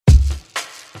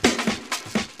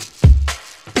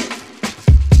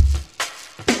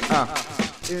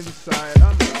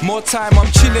Inside, more time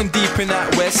I'm chilling deep in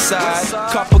that west side.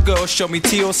 Couple girls show me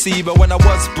TLC, but when I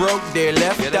was broke, they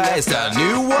left eye. Is that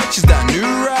new watch? Is that new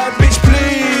ride? Bitch,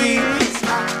 please.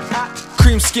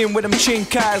 Cream skin with them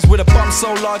chink eyes, with a bump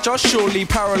so large I'll surely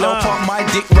parallel pop my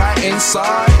dick right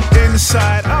inside.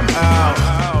 Inside, I'm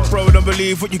out. Bro, don't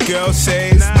believe what your girl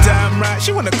says. Damn right,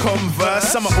 she wanna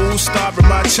converse. I'm an all-star with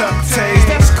my chuck taste.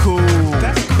 That's cool.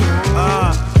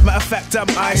 Matter of fact, I'm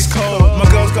ice cold. My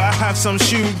girl's gotta have some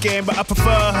shoe game, but I prefer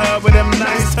her with them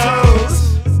nice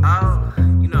toes. Oh,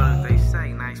 you know what they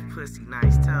say, nice pussy,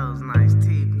 nice toes, nice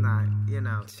teeth, nice, you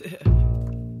know.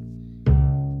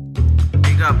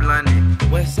 Big up London.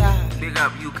 West side. Big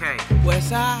up UK. West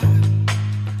side.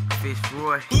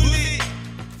 Fitzroy.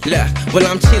 Look, well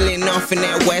I'm chillin' off in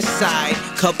that west side.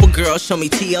 Couple girls show me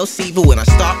TLC, but when I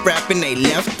start rapping, they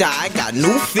left eye. Got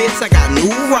new fits, I got new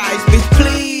rides, bitch,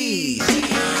 please.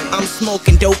 I'm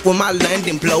smoking dope with my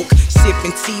London bloke,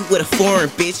 sipping tea with a foreign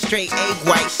bitch, straight egg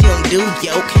white, she don't do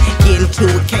yolk. Getting to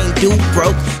it, can't do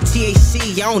broke.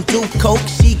 THC, I don't do coke.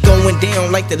 She going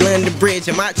down like the London Bridge,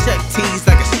 and my Chuck T's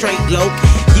like a straight loke.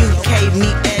 UK, me,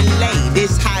 LA,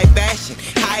 this high fashion,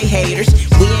 high haters.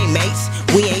 We ain't mates,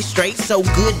 we ain't straight, so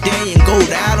good day and go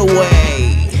that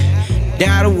away.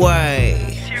 That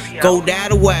away. Go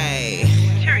that away.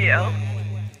 Cheerio.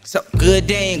 So good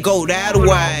day and go that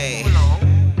away.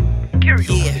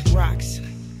 Yeah, rocks.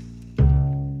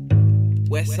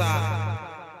 West side.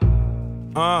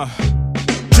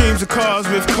 Dreams of cars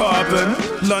with carbon.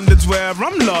 London's where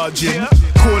I'm lodging.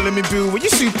 Calling me boo, what you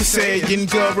super saying?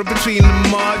 Girl, we're between the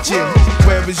margin.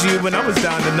 Where was you when I was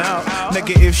down and out?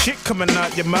 Negative shit coming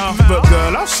out your mouth. But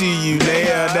girl, I'll see you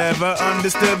later. Never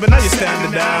understood, but now you're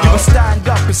standing down. Yo, stand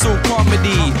up, it's all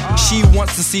comedy. She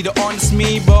wants to see the honest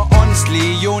me, but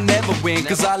honestly, you'll never win.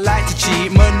 Cause I like to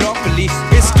cheat, Monopoly.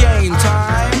 It's game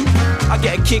time. I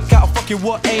get a kick out of fucking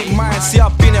what ain't mine. See,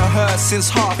 I've been at her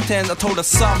since 10:30. I told her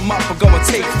sum up, I go and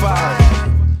take 5.